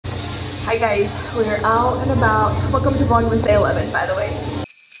Hi guys, we're out and about. Welcome to VLOGMAS Day 11, by the way.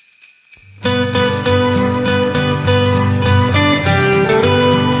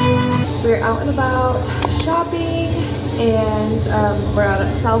 We're out and about shopping, and we're out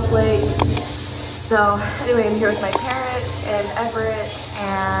at South Lake. So anyway, I'm here with my parents and Everett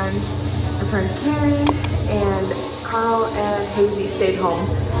and my friend Karen, and Carl and Hazy stayed home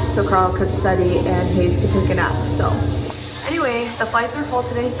so Carl could study and Hayes could take a nap. So anyway, the flights are full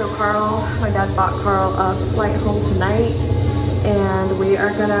today, so my dad bought Carl a flight home tonight, and the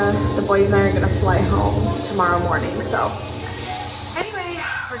boys and I are gonna fly home tomorrow morning. So anyway,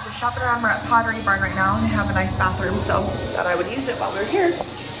 we're just shopping around. We're at Pottery Barn right now, and they have a nice bathroom, so thought I would use it while we're here.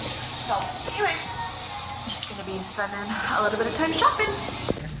 So anyway, I'm just gonna be spending a little bit of time shopping.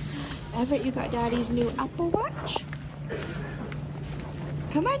 Everett, you got Daddy's new Apple Watch.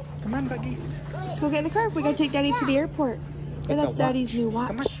 Come on. Come on, Buggy. Let's go get in the car. We gotta take Daddy to the airport. And that's Daddy's new watch.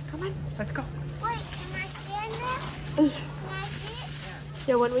 Come on. Let's go. Wait, can I stand there? Can I sit?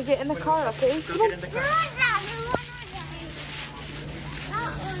 Yeah, when we get in the car, okay? Come on.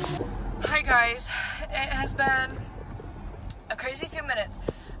 Hi guys. It has been a crazy few minutes.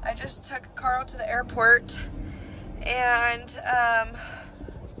 I just took Carl to the airport, and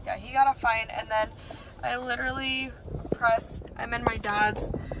yeah, he got a fine, and then I literally I'm in my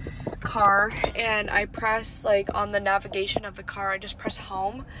dad's car, and I press like on the navigation of the car, I just press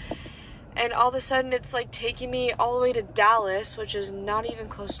home, and all of a sudden it's like taking me all the way to Dallas, which is not even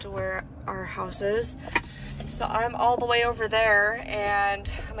close to where our house is. So I'm all the way over there,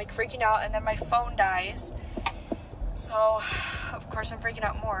 and I'm like freaking out, and then my phone dies. So of course I'm freaking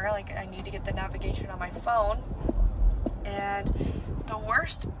out more, like I need to get the navigation on my phone. And the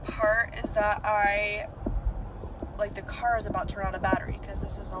worst part is that the car is about to run out of battery because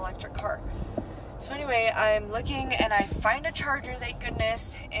this is an electric car. So anyway, I'm looking and I find a charger, thank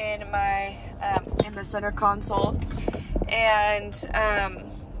goodness, in my in the center console, and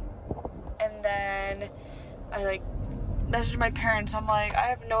then I messaged my parents. I'm like, I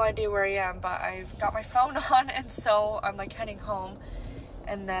have no idea where I am, but I've got my phone on, and so I'm like heading home,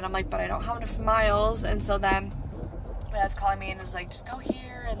 and then I'm like, but I don't have enough miles, and so then my dad's calling me and is like, just go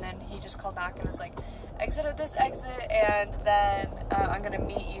here, and then he just called back and was like, exit at this exit, and then I'm gonna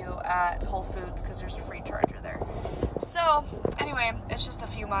meet you at Whole Foods because there's a free charger there. So anyway, it's just a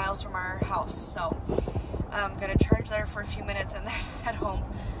few miles from our house, so I'm gonna charge there for a few minutes and then head home.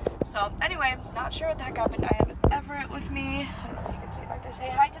 So anyway, not sure what the heck happened. I have Everett with me. I don't know if you can see back there. Say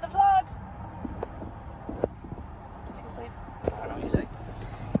hi to the vlog. Is he asleep? I don't know what he's doing.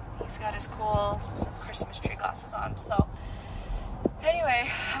 He's got his cool Christmas tree glasses on. So anyway,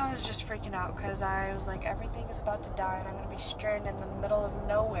 I was just freaking out because I was like, everything is about to die and I'm going to be stranded in the middle of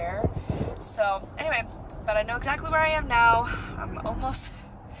nowhere. So anyway, but I know exactly where I am now. I'm almost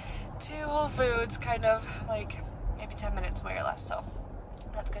to Whole Foods, kind of like maybe 10 minutes away or less. So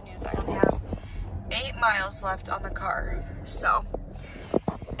that's good news. I only have 8 miles left on the car. So,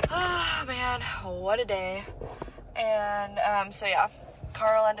 oh man, what a day. And so yeah,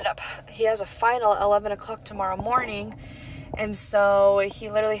 Carl he has a final at 11 o'clock tomorrow morning. And so he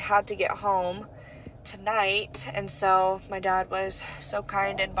literally had to get home tonight, and so my dad was so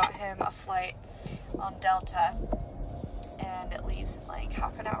kind and bought him a flight on Delta, and it leaves in like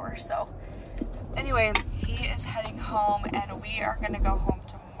half an hour. So anyway, he is heading home, and we are gonna go home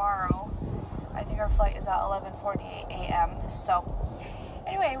tomorrow. I think our flight is at 11:48 a.m. So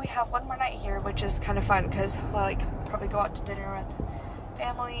anyway, we have one more night here, which is kind of fun because we'll probably go out to dinner with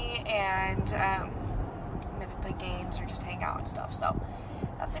family and maybe play games or just hang out and stuff. So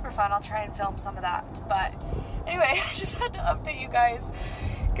that's super fun. I'll try and film some of that. But anyway, I just had to update you guys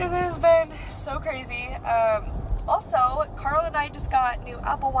because it has been so crazy. Also, Carl and I just got new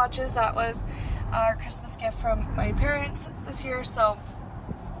Apple Watches. That was our Christmas gift from my parents this year. So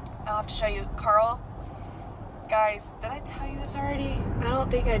I'll have to show you. Carl, guys, did I tell you this already? I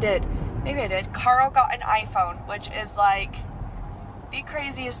don't think I did. Maybe I did. Carl got an iPhone, which is like the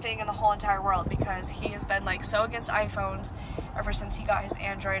craziest thing in the whole entire world because he has been like so against iPhones ever since he got his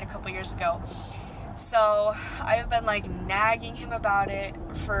Android a couple years ago. So I've been like nagging him about it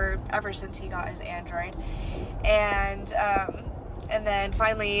ever since he got his Android. And then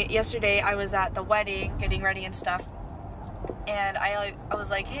finally yesterday I was at the wedding getting ready and stuff, and I was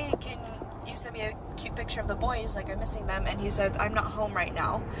like, hey, can you send me a cute picture of the boys, like I'm missing them? And he says, I'm not home right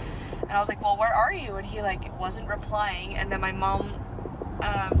now. And I was like, well, where are you? And he wasn't replying. And then my mom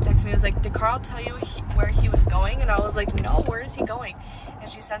texted me, was like, did Carl tell you where he was going? And I was like, no, where is he going? And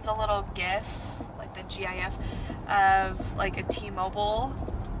she sends a little GIF, like the GIF of like a T-Mobile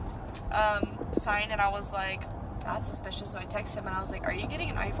sign, and I was like, that's suspicious. So I texted him and I was like, are you getting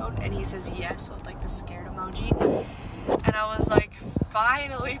an iPhone? And he says yes, with like the scared emoji. And I was like,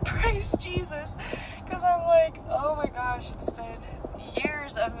 finally, praise Jesus. Because I'm like, oh my gosh, it's been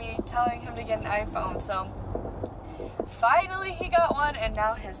years of me telling him to get an iPhone. So finally he got one, and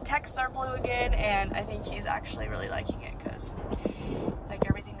now his texts are blue again, and I think he's actually really liking it because like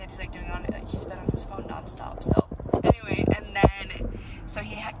everything that he's like doing on it, like he's been on his phone nonstop. So anyway, and then so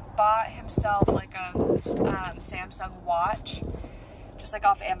he bought himself like a Samsung watch, just like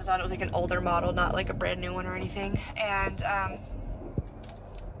off Amazon. It was like an older model, not like a brand new one or anything. And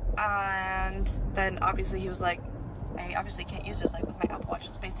then obviously he was like, I obviously can't use this like with my Apple Watch.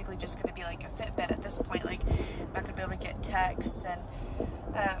 It's basically just going to be like a Fitbit at this point. Like I'm not going to be able to get texts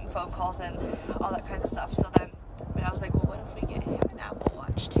and phone calls and all that kind of stuff. So then I was like, well, what if we get him an Apple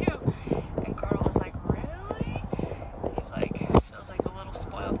Watch too? And Carl was like, really? He's like, feels like a little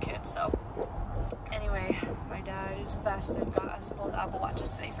spoiled kid. So anyway, my dad is the best and got us both Apple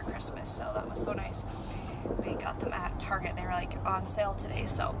Watches today for Christmas. So that was so nice. We got them at Target. They were like on sale today.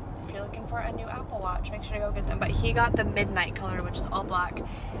 So if you're looking for a new Apple Watch, make sure to go get them. But he got the midnight color, which is all black,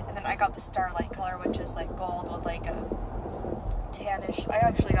 and then I got the starlight color, which is like gold with like a tannish. I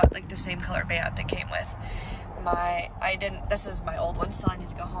actually got like the same color band it came with. This is my old one, so I need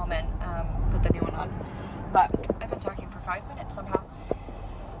to go home and put the new one on. But I've been talking for 5 minutes somehow.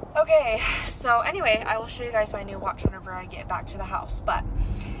 Okay, so anyway, I will show you guys my new watch whenever I get back to the house. But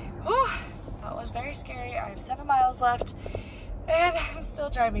whew, that was very scary. I have 7 miles left. And I'm still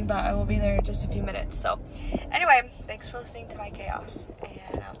driving, but I will be there in just a few minutes. So anyway, thanks for listening to my chaos,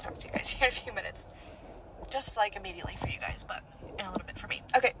 and I'll talk to you guys here in a few minutes. Just like immediately for you guys, but in a little bit for me.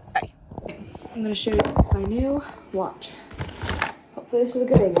 Okay, bye. I'm gonna show you guys my new watch. Hopefully this is a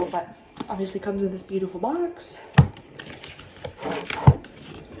good angle, but obviously comes in this beautiful box.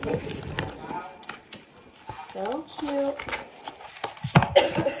 So cute.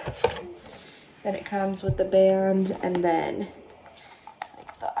 Then it comes with the band and then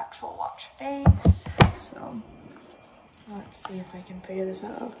like the actual watch face. So let's see if I can figure this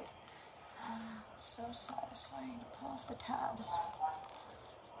out. So satisfying to pull off the tabs.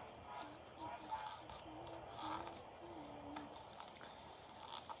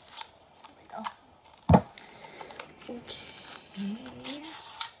 There we go. Okay.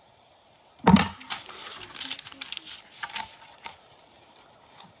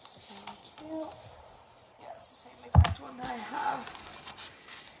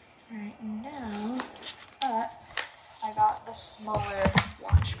 Right now, but I got the smaller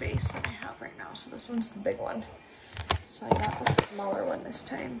watch face that I have right now, so this one's the big one. So I got the smaller one this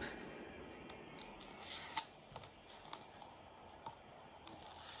time.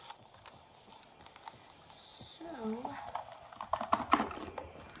 So,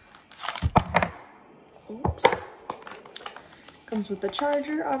 oops. Comes with the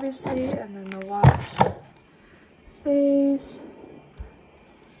charger, obviously, and then the watch face,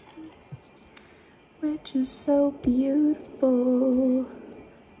 which is so beautiful.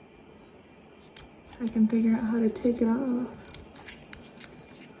 I can figure out how to take it off.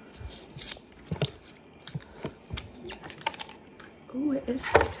 Oh, it is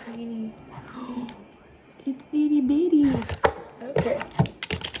so tiny. Oh, it's itty bitty. Okay.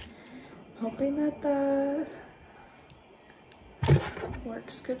 Hoping that that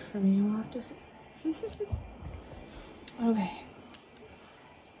works good for me. We'll have to see. Okay.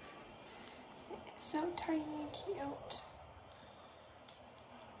 So tiny and cute.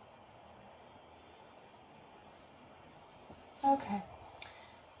 Okay.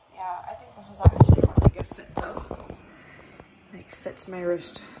 Yeah, I think this is actually a really good fit though. Like fits my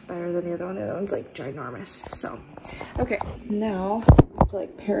wrist better than the other one. The other one's like ginormous. So, okay, now I have to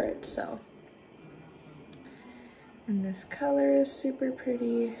like pair it. So, and this color is super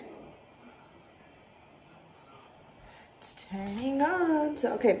pretty. It's turning on.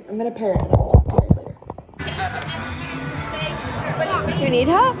 So, okay, I'm gonna pair it and I'll talk to you guys later. You need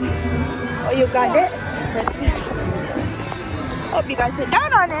help? Oh, you got it? Let's see. Hope you guys sit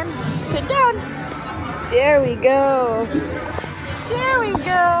down on him. Sit down. There we go. There we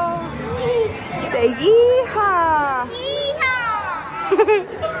go. Say yeehaw. Yeehaw.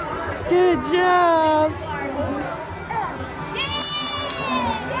 Good job.